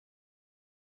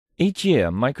Each year,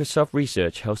 Microsoft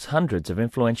Research hosts hundreds of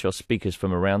influential speakers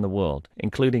from around the world,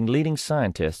 including leading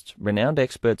scientists, renowned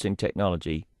experts in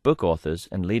technology, book authors,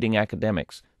 and leading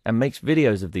academics, and makes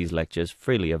videos of these lectures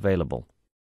freely available.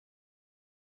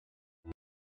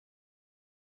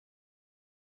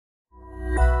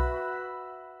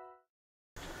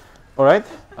 All right.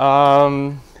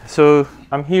 So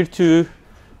I'm here to.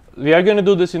 We are going to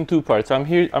do this in two parts. I'm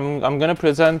going to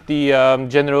present the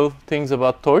general things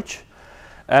about Torch.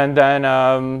 And then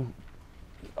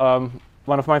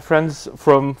one of my friends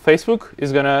from Facebook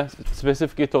is going to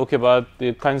specifically talk about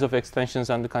the kinds of extensions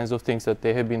and the kinds of things that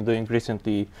they have been doing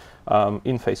recently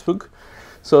in Facebook.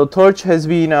 So Torch has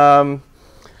been,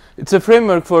 it's a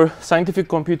framework for scientific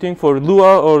computing for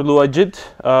Lua or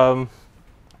LuaJIT.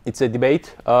 It's a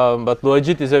debate, but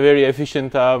LuaJIT is a very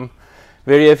efficient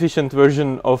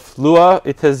version of Lua.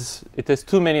 It has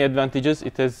too many advantages.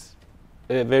 It has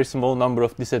a very small number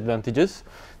of disadvantages,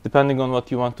 depending on what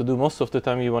you want to do. Most of the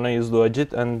time you want to use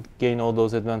LuaJIT and gain all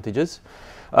those advantages.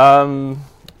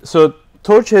 So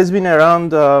Torch has been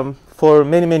around for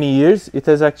many years. It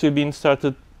has actually been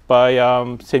started by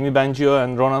Semi Bengio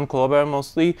and Ronan Colbert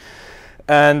mostly.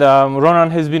 And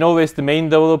Ronan has been always the main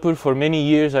developer for many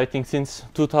years, I think since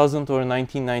 2000 or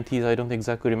 1990s. I don't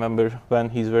exactly remember when.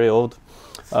 He's very old.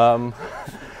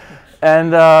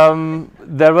 And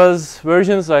there was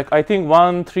versions like I think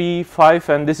 1, 3, 5,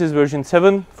 and this is version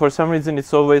 7. For some reason,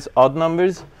 it's always odd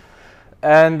numbers.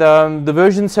 And the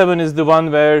version 7 is the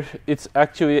one where it's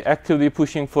actually actively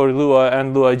pushing for Lua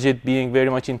and LuaJIT being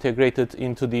very much integrated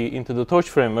into the Torch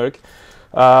framework.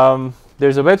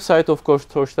 There's a website, of course,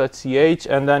 torch.ch,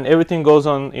 and then everything goes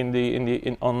on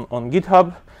on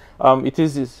GitHub.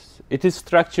 It is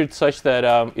structured such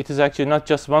that it is actually not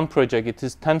just one project; it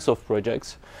is tens of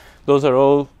projects. Those are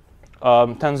all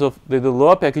tens of the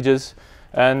Lua packages,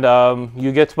 and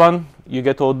you get one, you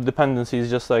get all the dependencies,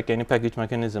 just like any package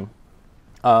mechanism.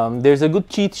 There's a good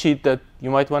cheat sheet that you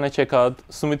might want to check out.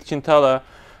 Sumit Chintala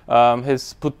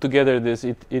has put together this.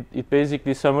 It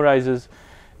basically summarizes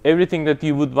everything that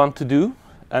you would want to do,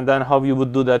 and then how you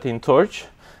would do that in Torch.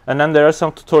 And then there are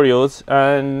some tutorials,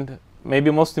 and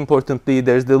maybe most importantly,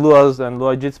 there's the Lua's and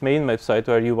LuaJIT's main website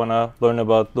where you want to learn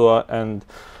about Lua and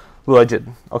LuaJIT.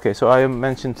 Okay, so I have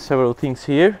mentioned several things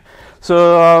here.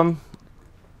 So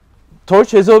Torch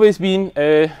has always been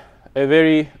a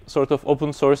very sort of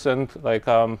open source and like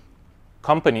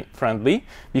company friendly,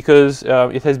 because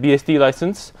it has BSD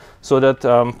license so that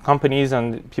companies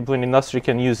and people in industry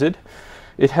can use it.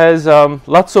 It has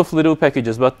lots of little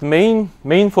packages, but the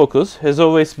main focus has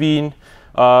always been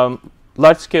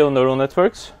large-scale neural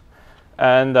networks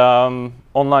and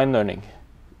online learning.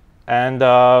 And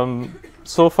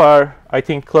so far, I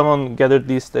think Clemon gathered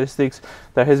these statistics.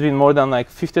 There has been more than like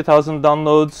 50,000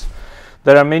 downloads.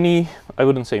 There are many, I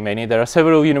wouldn't say many, there are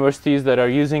several universities that are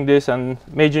using this and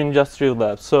major industrial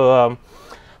labs. So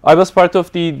I was part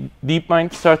of the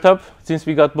DeepMind startup since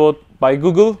we got bought by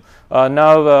Google.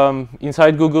 Now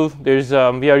inside Google,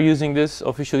 we are using this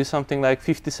officially. Something like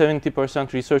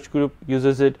 50–70% research group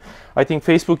uses it. I think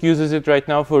Facebook uses it right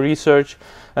now for research.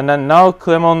 And then now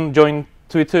Clemon joined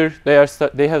Twitter.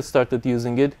 They have started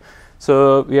using it.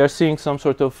 So we are seeing some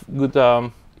sort of good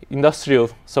industrial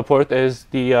support, as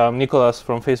the Nicholas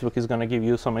from Facebook is going to give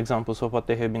you some examples of what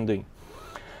they have been doing.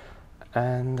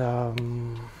 And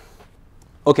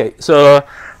okay, so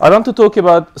I want to talk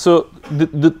about, so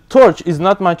the Torch is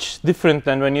not much different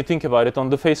than, when you think about it on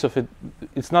the face of it,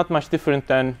 it's not much different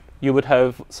than you would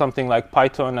have something like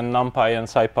Python and NumPy and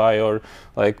SciPy, or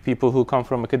like people who come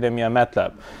from academia,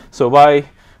 MATLAB. So why,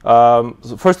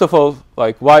 so first of all,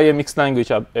 like why a mixed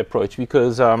language approach?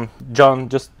 Because John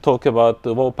just talked about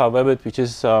the WebPaVebit, which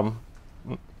is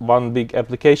one big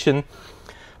application.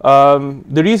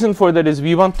 The reason for that is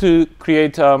we want to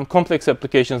create complex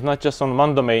applications, not just on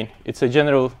one domain. It's a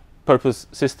general purpose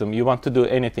system. You want to do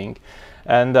anything.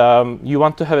 And you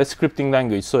want to have a scripting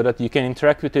language so that you can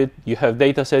interact with it. You have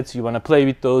data sets. You want to play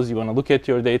with those. You want to look at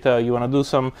your data. You want to do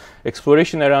some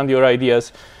exploration around your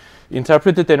ideas.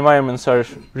 Interpreted environments are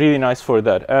really nice for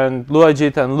that. And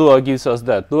LuaJIT and Lua gives us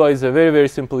that. Lua is a very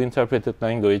simple interpreted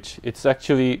language. It's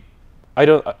actually, I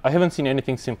haven't seen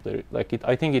anything simpler. Like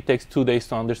I think it takes 2 days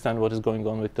to understand what is going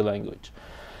on with the language.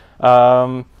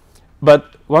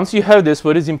 But once you have this,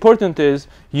 what is important is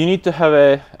you need to have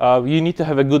a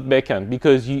good backend,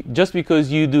 because just because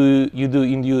you do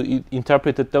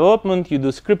interpreted development, you do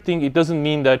scripting, it doesn't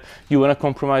mean that you want to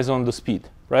compromise on the speed.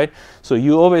 right? So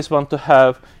you always want to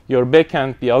have your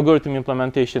backend, the algorithm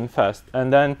implementation fast.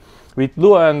 And then with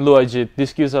Lua and LuaJIT,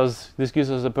 this gives us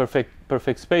a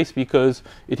perfect space, because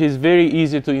it is very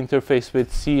easy to interface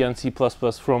with C and C++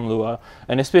 from Lua,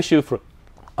 and especially from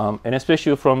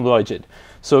LuaJIT.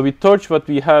 So with Torch, what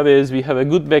we have is we have a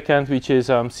good backend, which is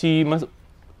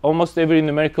almost every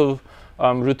numerical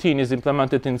routine is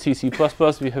implemented in C++.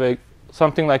 We have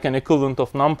something like an equivalent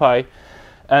of NumPy,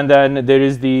 and then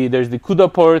there's the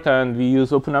CUDA port, and we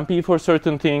use OpenMP for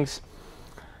certain things,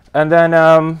 and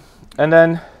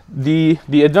then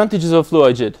the advantages of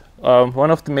LuaJIT. One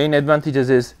of the main advantages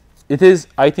is it is,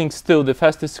 I think, still the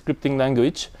fastest scripting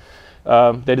language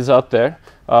that is out there.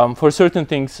 For certain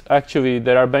things, actually,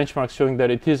 there are benchmarks showing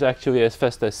that it is actually as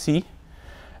fast as C.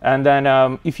 And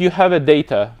then if you have a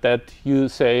data that you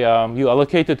say you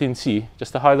allocated in C,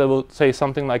 just a high level, say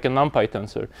something like a NumPy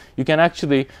tensor, you can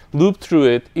actually loop through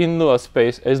it in Lua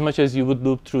space as much as you would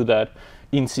loop through that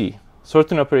in C.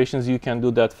 Certain operations you can do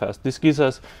that fast. This gives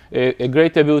us a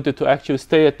great ability to actually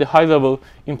stay at the high level,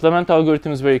 implement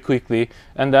algorithms very quickly,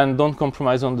 and then don't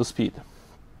compromise on the speed.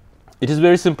 It is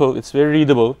very simple. It's very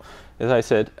readable, as I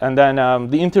said. And then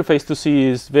the interface to C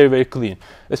is very, very clean,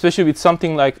 especially with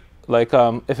something like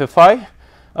FFI.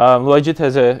 LuaJIT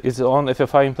has its own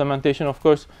FFI implementation, of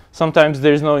course. Sometimes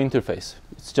there's no interface.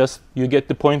 It's just you get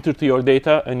the pointer to your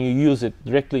data and you use it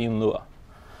directly in Lua.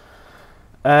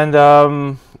 And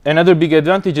another big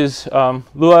advantage is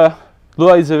Lua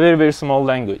is a very, very small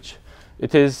language.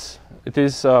 It is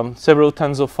several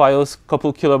tens of files,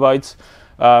 couple kilobytes,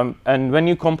 and when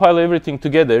you compile everything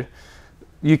together,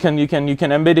 you can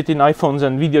embed it in iPhones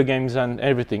and video games and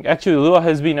everything. Actually, Lua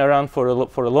has been around for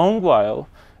a long while,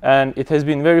 and it has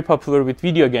been very popular with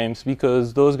video games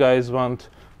because those guys want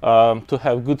to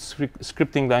have good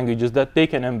scripting languages that they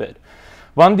can embed.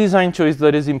 One design choice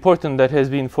that is important that has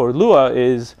been for Lua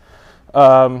is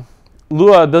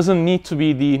Lua doesn't need to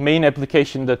be the main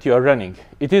application that you are running.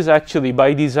 It is actually,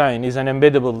 by design, is an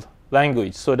embeddable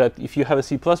language, so that if you have a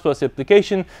C++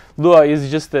 application, Lua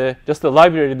is just a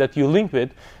library that you link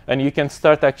with, and you can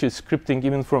start actually scripting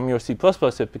even from your C++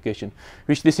 application,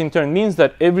 which this in turn means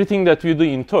that everything that we do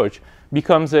in Torch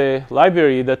becomes a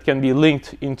library that can be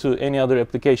linked into any other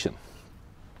application.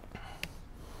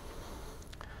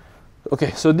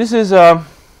 Okay, so this is,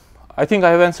 I think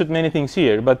I have answered many things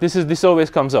here, but this always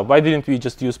comes up. Why didn't we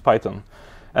just use Python?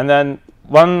 And then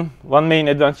one main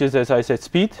advantage is, as I said,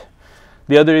 speed.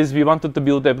 The other is we wanted to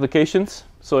build applications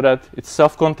so that it's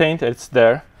self-contained, it's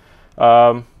there.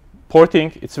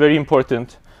 Porting, it's very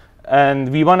important. And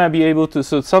we want to be able to,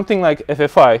 so something like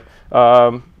FFI,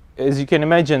 as you can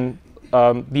imagine,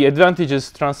 the advantages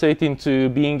translate into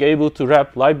being able to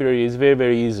wrap libraries very,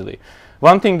 very easily.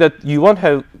 One thing that you won't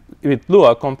have with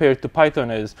Lua compared to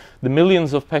Python is the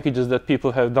millions of packages that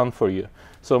people have done for you.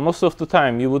 So most of the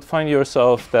time, you would find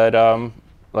yourself that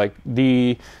like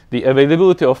the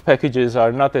availability of packages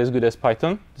are not as good as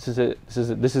Python. This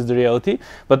is the reality.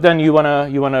 But then you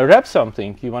wanna wrap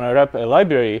something. You wanna wrap a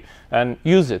library and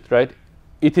use it, right?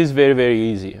 It is very, very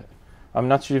easy. I'm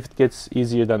not sure if it gets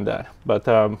easier than that, but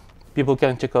people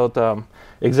can check out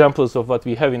examples of what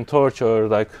we have in Torch or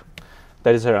like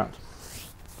that is around.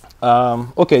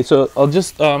 Okay, so I'll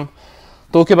just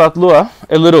talk about Lua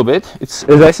a little bit. It's,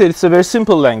 as I said, it's a very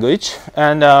simple language,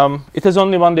 and it has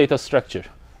only one data structure,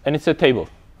 and it's a table,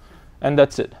 and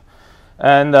that's it.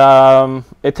 And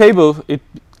a table, it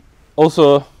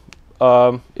also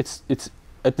it's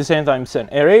at the same time it's an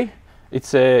array,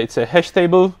 it's a hash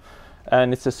table,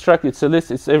 and it's a struct, it's a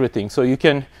list, it's everything. So you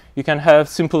can have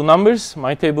simple numbers,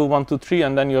 my table 1, 2, 3,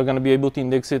 and then you're going to be able to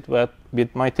index it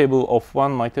with my table of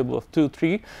 1, my table of 2,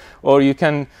 3, or you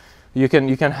can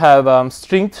have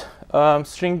string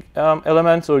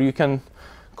elements, or you can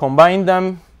combine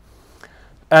them,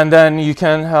 and then you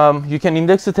can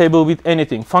index the table with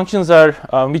anything. Functions are,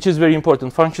 which is very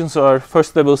important. Functions are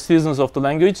first level citizens of the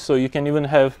language, so you can even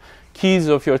have keys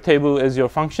of your table as your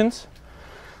functions.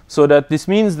 So that this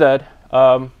means that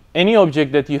any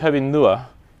object that you have in Lua,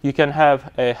 you can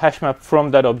have a hash map from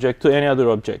that object to any other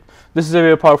object. This is a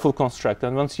very powerful construct,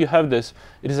 and once you have this,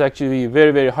 it is actually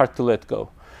very, very hard to let go.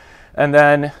 And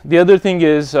then the other thing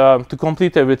is to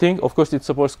complete everything, of course, it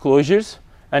supports closures.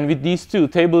 And with these two,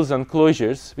 tables and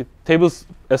closures, with tables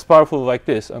as powerful like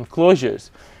this and closures,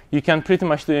 you can pretty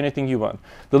much do anything you want.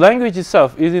 The language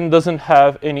itself doesn't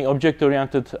have any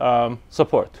object-oriented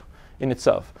support in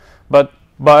itself. But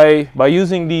by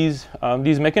using these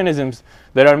mechanisms,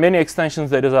 there are many extensions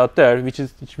that is out there, which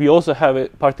we also have a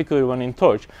particular one in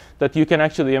Torch, that you can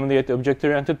actually emulate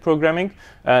object-oriented programming.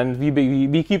 And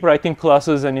we keep writing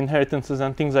classes and inheritances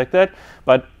and things like that.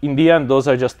 But in the end, those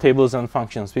are just tables and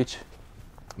functions, which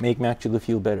make me actually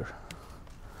feel better.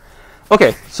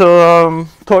 OK, so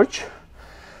Torch.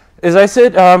 As I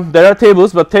said, there are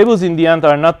tables, but tables in the end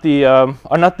are not the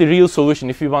real solution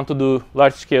if you want to do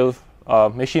large-scale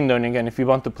machine learning and if you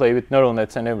want to play with neural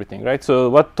nets and everything, right? So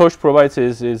what Torch provides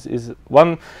is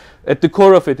one, at the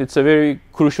core of it, it's a very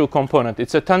crucial component.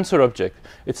 It's a tensor object.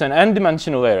 It's an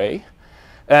n-dimensional array.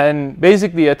 And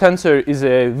basically, a tensor is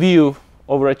a view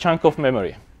over a chunk of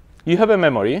memory. You have a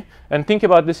memory, and think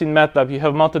about this in MATLAB. You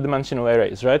have multi-dimensional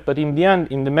arrays, right? But in the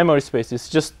end, in the memory space, it's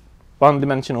just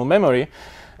one-dimensional memory.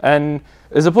 And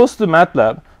as opposed to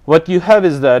MATLAB, what you have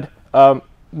is that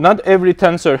not every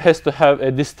tensor has to have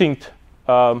a distinct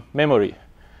memory.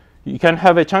 You can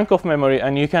have a chunk of memory,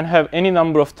 and you can have any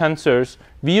number of tensors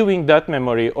viewing that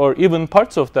memory, or even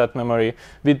parts of that memory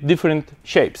with different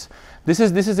shapes. This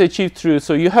is achieved through.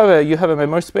 So you have a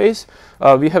memory space.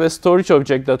 We have a storage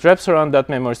object that wraps around that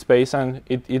memory space, and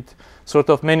it sort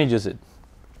of manages it,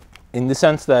 in the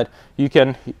sense that you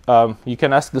can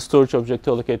ask the storage object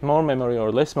to allocate more memory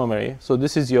or less memory. So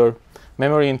this is your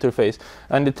memory interface,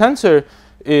 and the tensor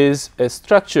is a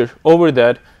structure over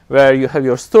that, where you have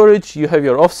your storage, you have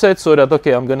your offset, so that,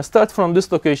 OK, I'm going to start from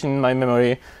this location in my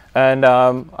memory, and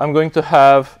I'm going to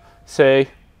have, say,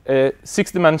 a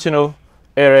 6-dimensional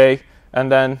array, and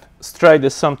then stride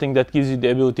is something that gives you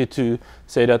the ability to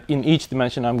say that in each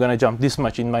dimension I'm going to jump this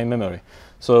much in my memory.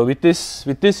 So with this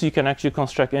you can actually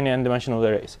construct any n-dimensional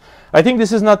arrays. I think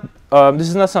this is not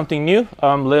something new.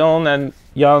 Leon and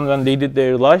Jan, when they did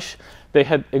their Lush, they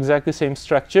had exactly the same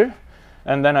structure.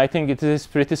 And then I think it is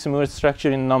pretty similar structure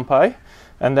in NumPy.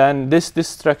 And then this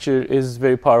structure is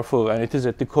very powerful, and it is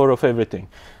at the core of everything.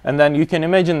 And then you can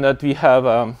imagine that we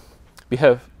have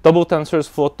double tensors,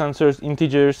 float tensors,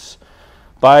 integers,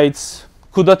 bytes.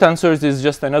 CUDA tensors is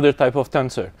just another type of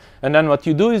tensor. And then what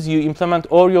you do is you implement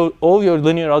all your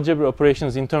linear algebra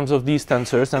operations in terms of these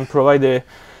tensors, and provide the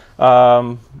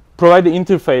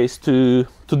interface to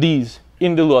these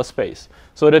in the Lua space,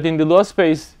 so that in the Lua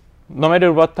space, no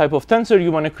matter what type of tensor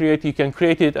you want to create, you can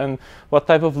create it, and what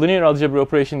type of linear algebra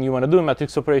operation you want to do,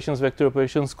 matrix operations, vector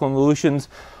operations, convolutions,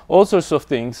 all sorts of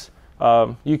things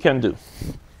you can do.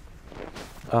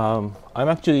 I'm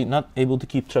actually not able to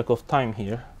keep track of time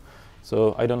here,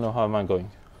 so I don't know how am I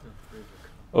going.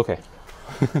 OK.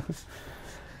 10 minutes.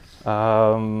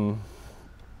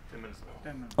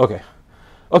 OK.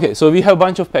 OK, so we have a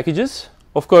bunch of packages,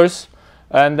 of course,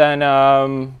 and then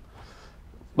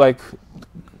like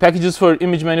packages for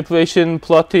image manipulation,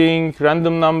 plotting,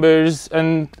 random numbers,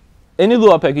 and any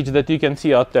Lua package that you can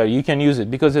see out there, you can use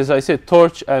it. Because as I said,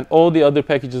 Torch and all the other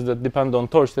packages that depend on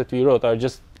Torch that we wrote are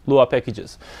just Lua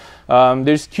packages.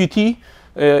 There's Qt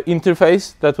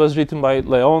interface that was written by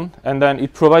Leon, and then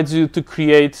it provides you to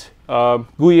create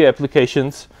GUI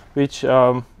applications, which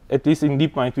at least in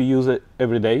DeepMind we use it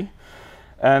every day.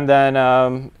 And then,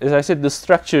 as I said, the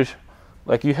structure,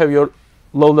 like you have your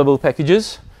low-level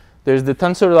packages. There's the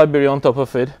tensor library on top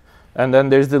of it, and then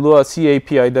there's the Lua C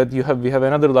API that you have. We have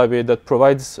another library that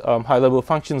provides high-level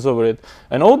functions over it,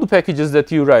 and all the packages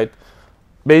that you write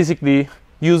basically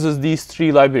uses these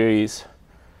three libraries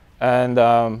and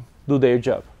do their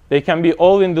job. They can be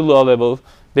all in the Lua level.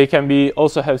 They can be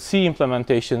also have C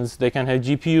implementations. They can have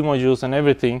GPU modules and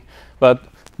everything, but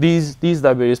these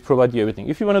libraries provide you everything.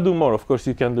 If you want to do more, of course,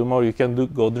 you can do more. You can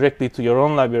go directly to your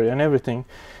own library and everything,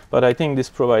 but I think this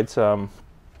provides you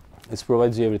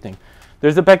everything.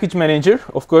 There's the package manager,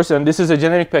 of course, and this is a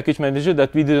generic package manager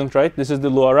that we didn't write. This is the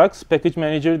LuaRux package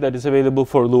manager that is available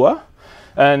for Lua,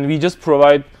 and we just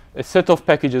provide a set of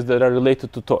packages that are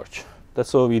related to Torch.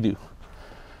 That's all we do.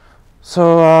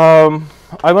 So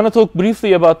I want to talk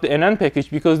briefly about the NN package,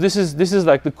 because this is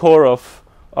like the core of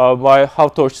how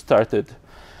Torch started,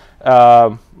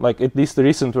 like at least the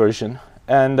recent version.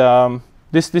 And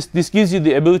this gives you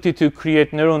the ability to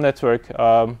create neural network.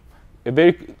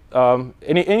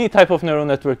 Any type of neural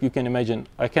network you can imagine.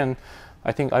 I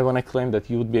think I want to claim that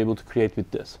you would be able to create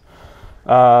with this.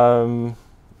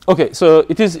 OK, so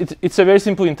it's a very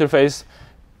simple interface.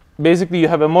 Basically, you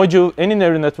have a module. Any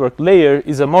neural network layer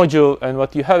is a module, and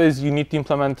what you have is you need to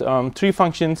implement 3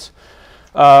 functions.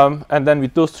 And then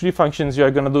with those 3 functions, you are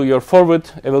going to do your forward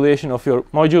evaluation of your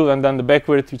module, and then the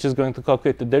backward, which is going to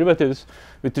calculate the derivatives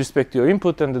with respect to your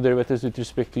input and the derivatives with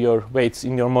respect to your weights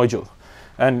in your module.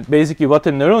 And basically, what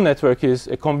a neural network is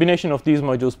a combination of these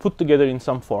modules put together in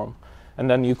some form. And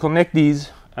then you connect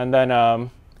these, and then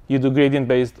you do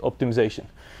gradient-based optimization.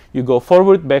 You go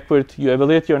forward, backward, you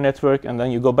evaluate your network, and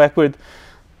then you go backward.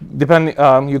 Depending,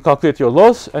 you calculate your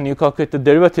loss, and you calculate the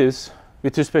derivatives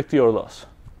with respect to your loss.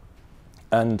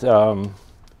 And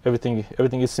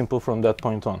everything is simple from that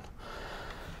point on.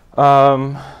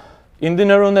 In the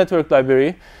neural network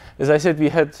library, as I said, we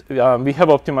have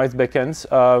optimized backends.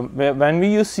 When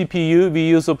we use CPU, we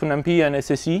use OpenMP and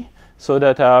SSE so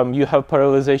that you have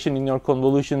parallelization in your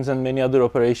convolutions and many other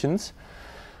operations.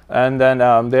 And then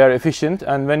they are efficient.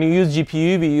 And when you use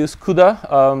GPU, we use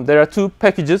CUDA. There are two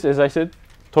packages, as I said.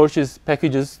 Torch is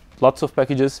packages, lots of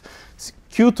packages.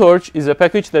 QTorch is a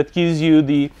package that gives you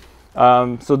the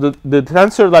so the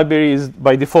tensor library is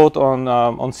by default on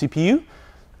CPU.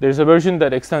 There's a version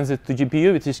that extends it to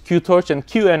GPU, which is QTorch, and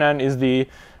QNN is the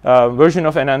version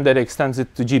of NN that extends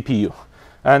it to GPU.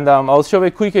 And I'll show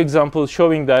a quick example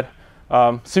showing that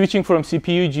switching from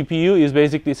CPU GPU is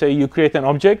basically, say you create an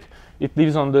object, it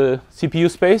lives on the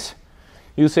CPU space,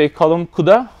 you say column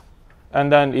CUDA,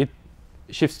 and then it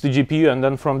shifts to GPU, and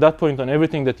then from that point on,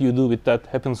 everything that you do with that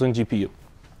happens on GPU.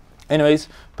 Anyways,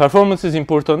 performance is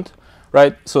important,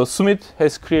 right? So Sumit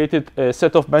has created a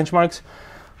set of benchmarks.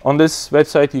 On this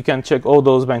website, you can check all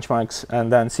those benchmarks and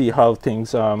then see how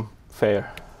things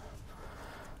fare.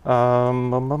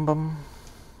 Okay,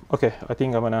 I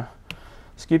think I'm gonna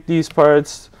skip these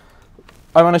parts.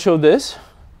 I wanna show this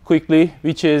quickly,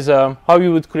 which is how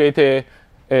you would create a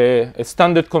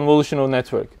standard convolutional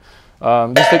network.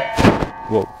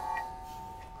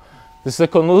 This is a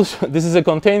convolution. This is a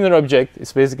container object.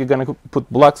 It's basically going to put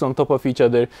blocks on top of each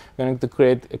other. Going to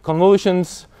create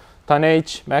convolutions,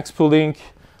 tanh, max pooling,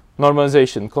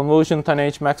 normalization. Convolution,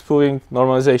 tanh, max pooling,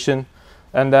 normalization,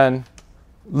 and then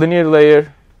linear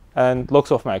layer and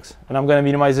logs of max. And I'm going to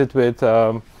minimize it with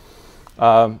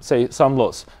say some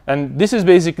loss. And this is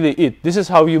basically it. This is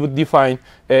how you would define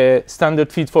a standard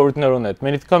feed-forward neural net.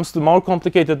 When it comes to more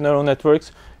complicated neural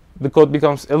networks, the code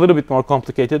becomes a little bit more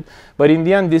complicated, but in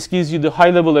the end, this gives you the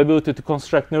high-level ability to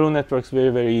construct neural networks very,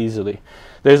 very easily.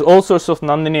 There's all sorts of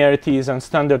nonlinearities and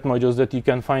standard modules that you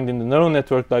can find in the neural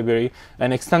network library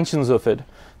and extensions of it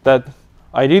that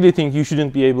I really think you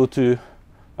shouldn't be able to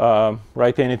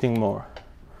write anything more.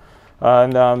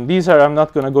 And these are, I'm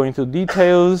not going to go into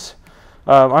details.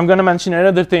 I'm going to mention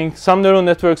another thing. Some neural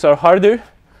networks are harder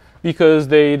because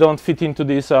they don't fit into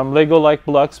these Lego-like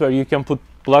blocks where you can put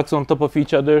blocks on top of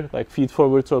each other, like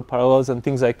feed-forwards or parallels and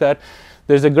things like that.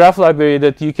 There's a graph library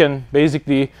that you can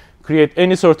basically create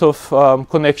any sort of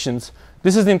connections.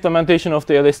 This is the implementation of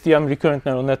the LSTM recurrent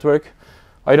neural network.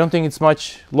 I don't think it's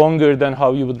much longer than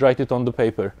how you would write it on the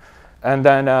paper. And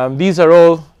then these are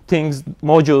all things,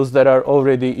 modules that are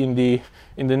already in the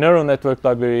neural network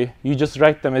library. You just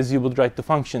write them as you would write the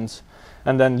functions,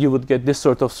 and then you would get this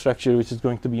sort of structure, which is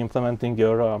going to be implementing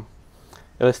your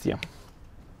LSTM.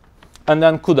 And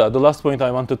then CUDA, the last point I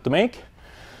wanted to make.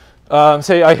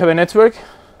 Say I have a network.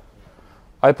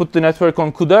 I put the network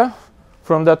on CUDA.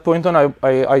 From that point on,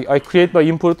 I create my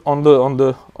input on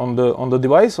the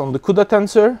device, on the CUDA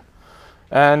tensor,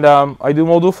 and I do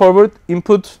module forward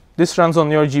input. This runs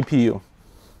on your GPU,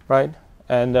 right?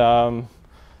 And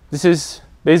this is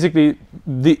basically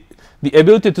the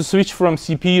ability to switch from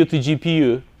CPU to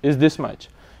GPU is this much.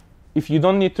 If you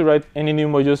don't need to write any new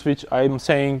modules, which I'm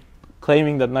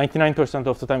claiming that 99%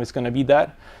 of the time it's going to be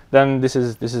that, then this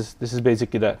is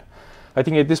basically that. I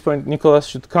think at this point Nicholas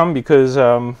should come because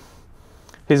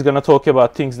he's going to talk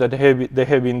about things that they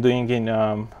have been doing in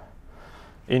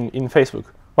Facebook.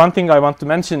 One thing I want to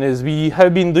mention is we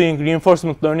have been doing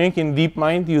reinforcement learning in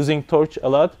DeepMind using Torch a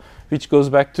lot, which goes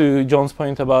back to John's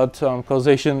point about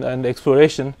causation and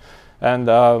exploration. And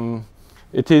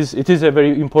it is a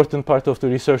very important part of the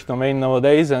research domain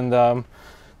nowadays. And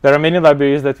there are many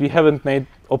libraries that we haven't made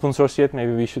open source yet.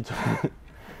 Maybe we should.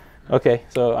 OK,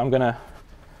 so I'm going to.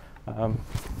 Thank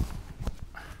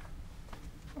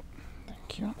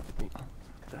you.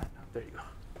 There you go.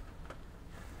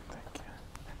 Thank you.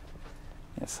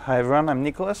 Yes, hi everyone. I'm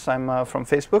Nicholas. I'm from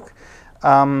Facebook.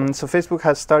 So Facebook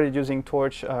has started using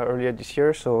Torch earlier this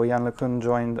year. So Jan LeCun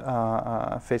joined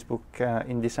Facebook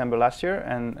in December last year,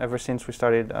 and ever since we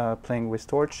started playing with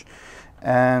Torch.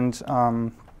 And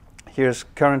here's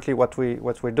currently what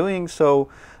we're doing. So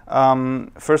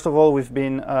first of all, we've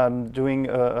been doing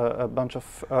a bunch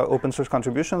of open source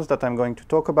contributions that I'm going to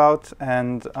talk about,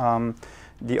 and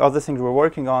the other things we're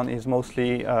working on is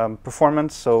mostly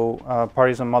performance, so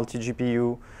Parison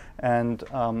multi-GPU and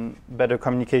better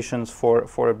communications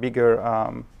for bigger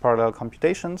parallel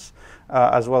computations,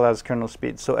 as well as kernel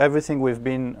speed. So everything we've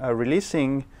been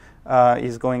releasing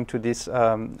is going to this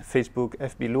Facebook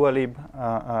FB Lua lib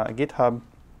GitHub.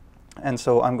 And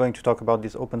so I'm going to talk about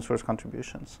these open source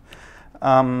contributions.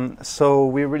 So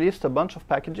we released a bunch of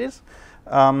packages.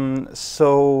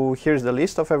 So here's the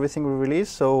list of everything we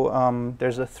released. So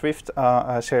there's a Thrift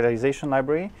serialization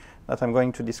library that I'm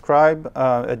going to describe,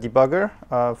 a debugger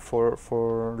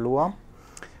for Lua,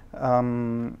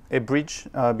 a bridge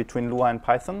between Lua and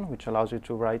Python, which allows you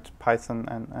to write Python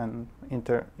and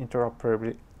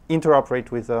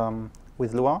interoperate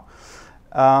with Lua.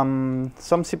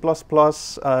 Some C++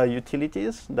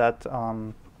 utilities that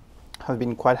have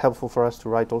been quite helpful for us to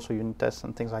write also unit tests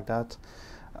and things like that.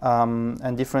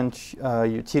 And different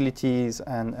utilities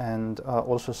and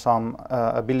also some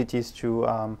abilities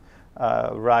to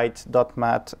write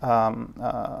 .mat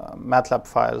MATLAB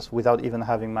files without even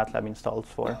having MATLAB installed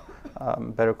for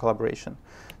better collaboration.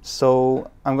 So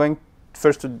I'm going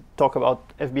first to talk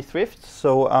about FB Thrift.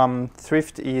 So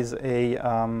Thrift is a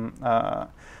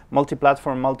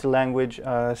multi-platform, multi-language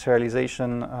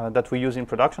serialization that we use in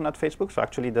production at Facebook. So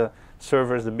actually the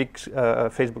servers, the big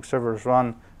Facebook servers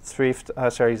run Thrift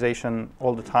serialization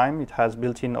all the time. It has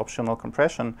built-in optional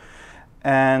compression.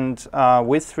 And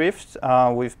with Thrift,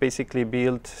 we've basically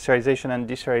built serialization and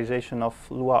deserialization of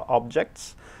Lua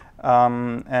objects.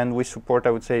 And we support,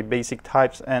 I would say, basic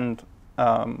types and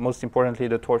most importantly,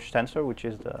 the torch tensor, which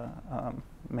is the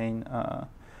main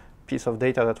piece of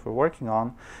data that we're working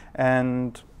on.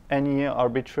 And any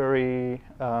arbitrary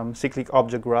cyclic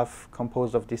object graph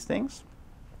composed of these things.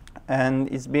 And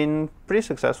it's been pretty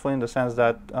successful in the sense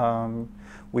that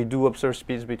we do observe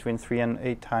speeds between 3 and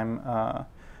 8 times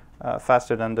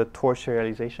faster than the torch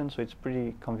serialization, so it's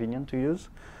pretty convenient to use.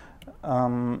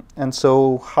 And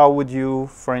so how would you,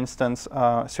 for instance,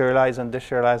 serialize and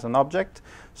deserialize an object?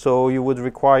 So you would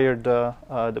require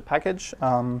the package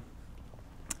and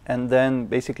then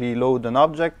basically load an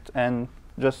object and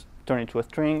just turn it to a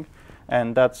string,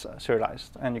 and that's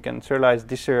serialized. And you can serialize,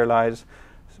 deserialize,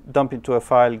 dump into a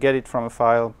file, get it from a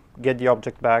file, get the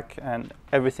object back, and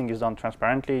everything is done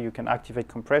transparently. You can activate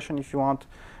compression if you want,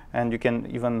 and you can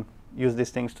even use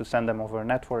these things to send them over a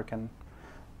network and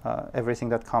everything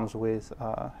that comes with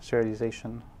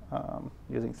serialization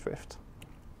using Thrift.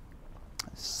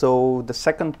 So the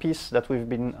second piece that we've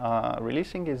been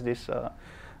releasing is this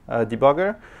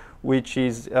debugger, which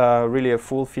is really a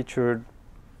full-featured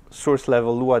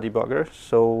source-level Lua debugger.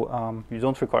 So you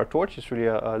don't require Torch. It's really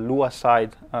a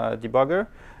Lua-side debugger.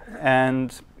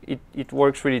 And it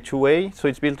works really two-way. So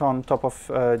it's built on top of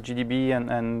GDB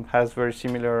and has very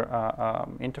similar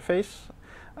interface.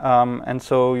 And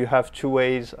so you have two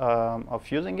ways of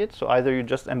using it. So either you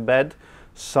just embed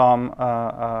some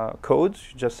code,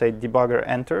 you just say debugger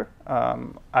enter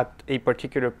at a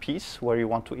particular piece where you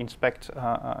want to inspect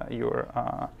your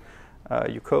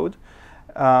code.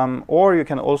 Or you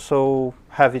can also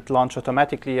have it launch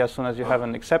automatically as soon as you have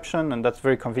an exception, and that's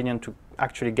very convenient to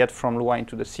actually get from Lua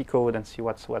into the C code and see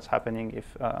what's happening.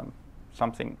 If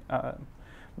something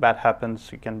bad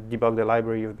happens, you can debug the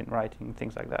library you've been writing,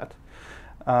 things like that.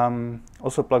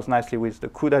 Also plugs nicely with the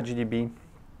CUDA GDB.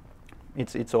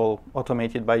 It's all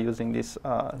automated by using this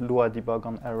Lua debug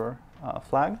on error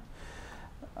flag.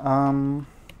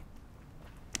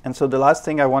 And so the last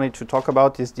thing I wanted to talk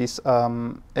about is this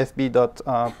fb.python,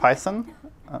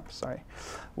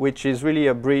 which is really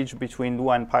a bridge between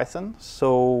Lua and Python.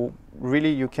 So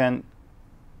really you can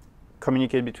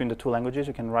communicate between the two languages.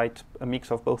 You can write a mix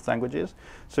of both languages.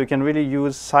 So you can really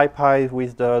use SciPy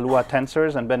with the Lua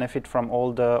tensors and benefit from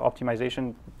all the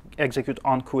optimization execute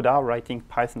on CUDA, writing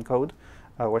Python code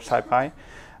or SciPy.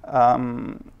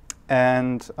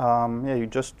 Yeah, you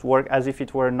just work as if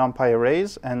it were NumPy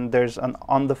arrays, and there's an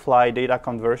on-the-fly data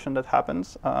conversion that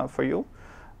happens for you.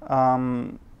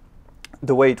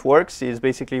 The way it works is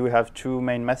basically we have two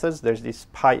main methods. There's this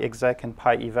PyExec and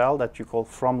PyEval that you call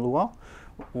from Lua,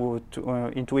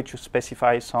 into which you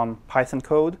specify some Python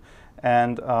code,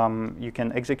 and you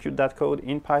can execute that code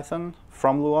in Python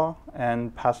from Lua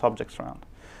and pass objects around.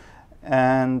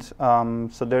 And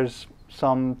so there's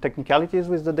some technicalities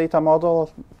with the data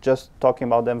model, just talking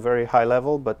about them very high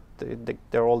level, but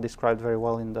they're all described very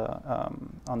well in the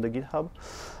on the GitHub.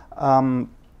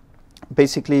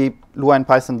 Basically, Lua and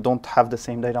Python don't have the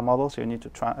same data model, so you need to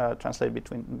translate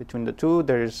between the two.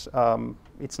 There's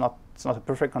it's not a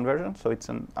perfect conversion, so it's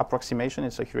an approximation,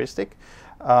 it's a heuristic,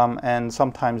 and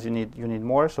sometimes you need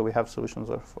more. So we have solutions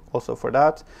also for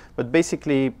that. But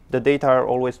basically, the data are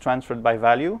always transferred by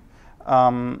value.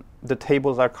 The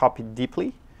tables are copied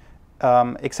deeply,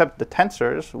 except the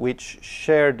tensors, which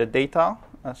share the data.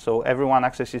 So everyone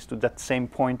accesses to that same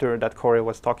pointer that Corey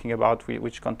was talking about,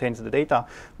 which contains the data.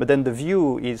 But then the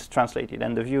view is translated,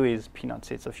 and the view is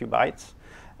peanuts. It's a few bytes.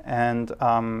 And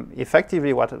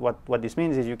effectively, what this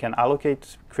means is you can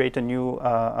create a new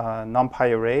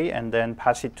NumPy array, and then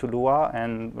pass it to Lua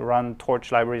and run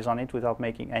Torch libraries on it without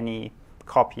making any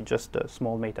copy, just the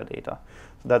small metadata.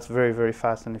 So that's very, very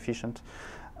fast and efficient.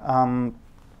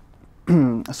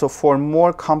 So for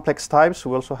more complex types,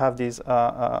 we also have these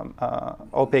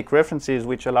opaque references,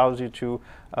 which allows you to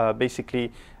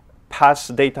basically pass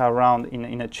data around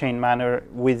in a chain manner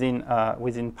within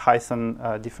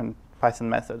Python, different Python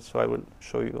methods. So I will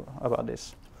show you about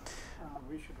this.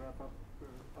 We should wrap up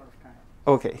out of time.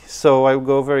 Okay, so I will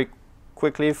go very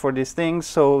quickly for these things.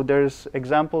 So there's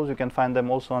examples. You can find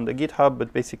them also on the GitHub,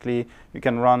 but basically you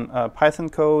can run Python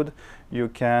code. You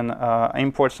can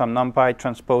import some NumPy,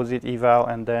 transpose it, eval,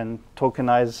 and then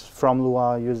tokenize from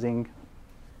Lua using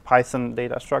Python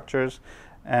data structures.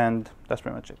 And that's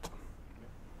pretty much it.